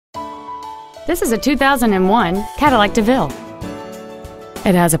This is a 2001 Cadillac DeVille.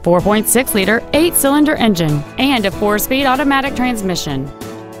 It has a 4.6-liter 8-cylinder engine and a 4-speed automatic transmission.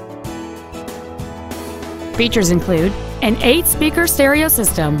 Features include an 8-speaker stereo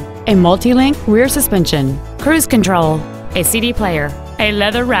system, a multi-link rear suspension, cruise control, a CD player, a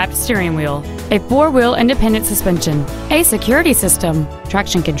leather-wrapped steering wheel, a 4-wheel independent suspension, a security system,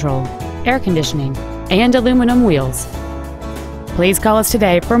 traction control, air conditioning, and aluminum wheels. Please call us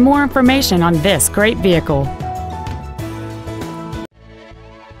today for more information on this great vehicle.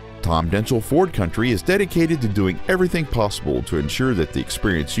 Tom Denchel Ford Country is dedicated to doing everything possible to ensure that the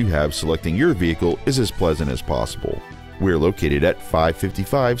experience you have selecting your vehicle is as pleasant as possible. We're located at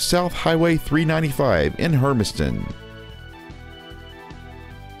 555 South Highway 395 in Hermiston.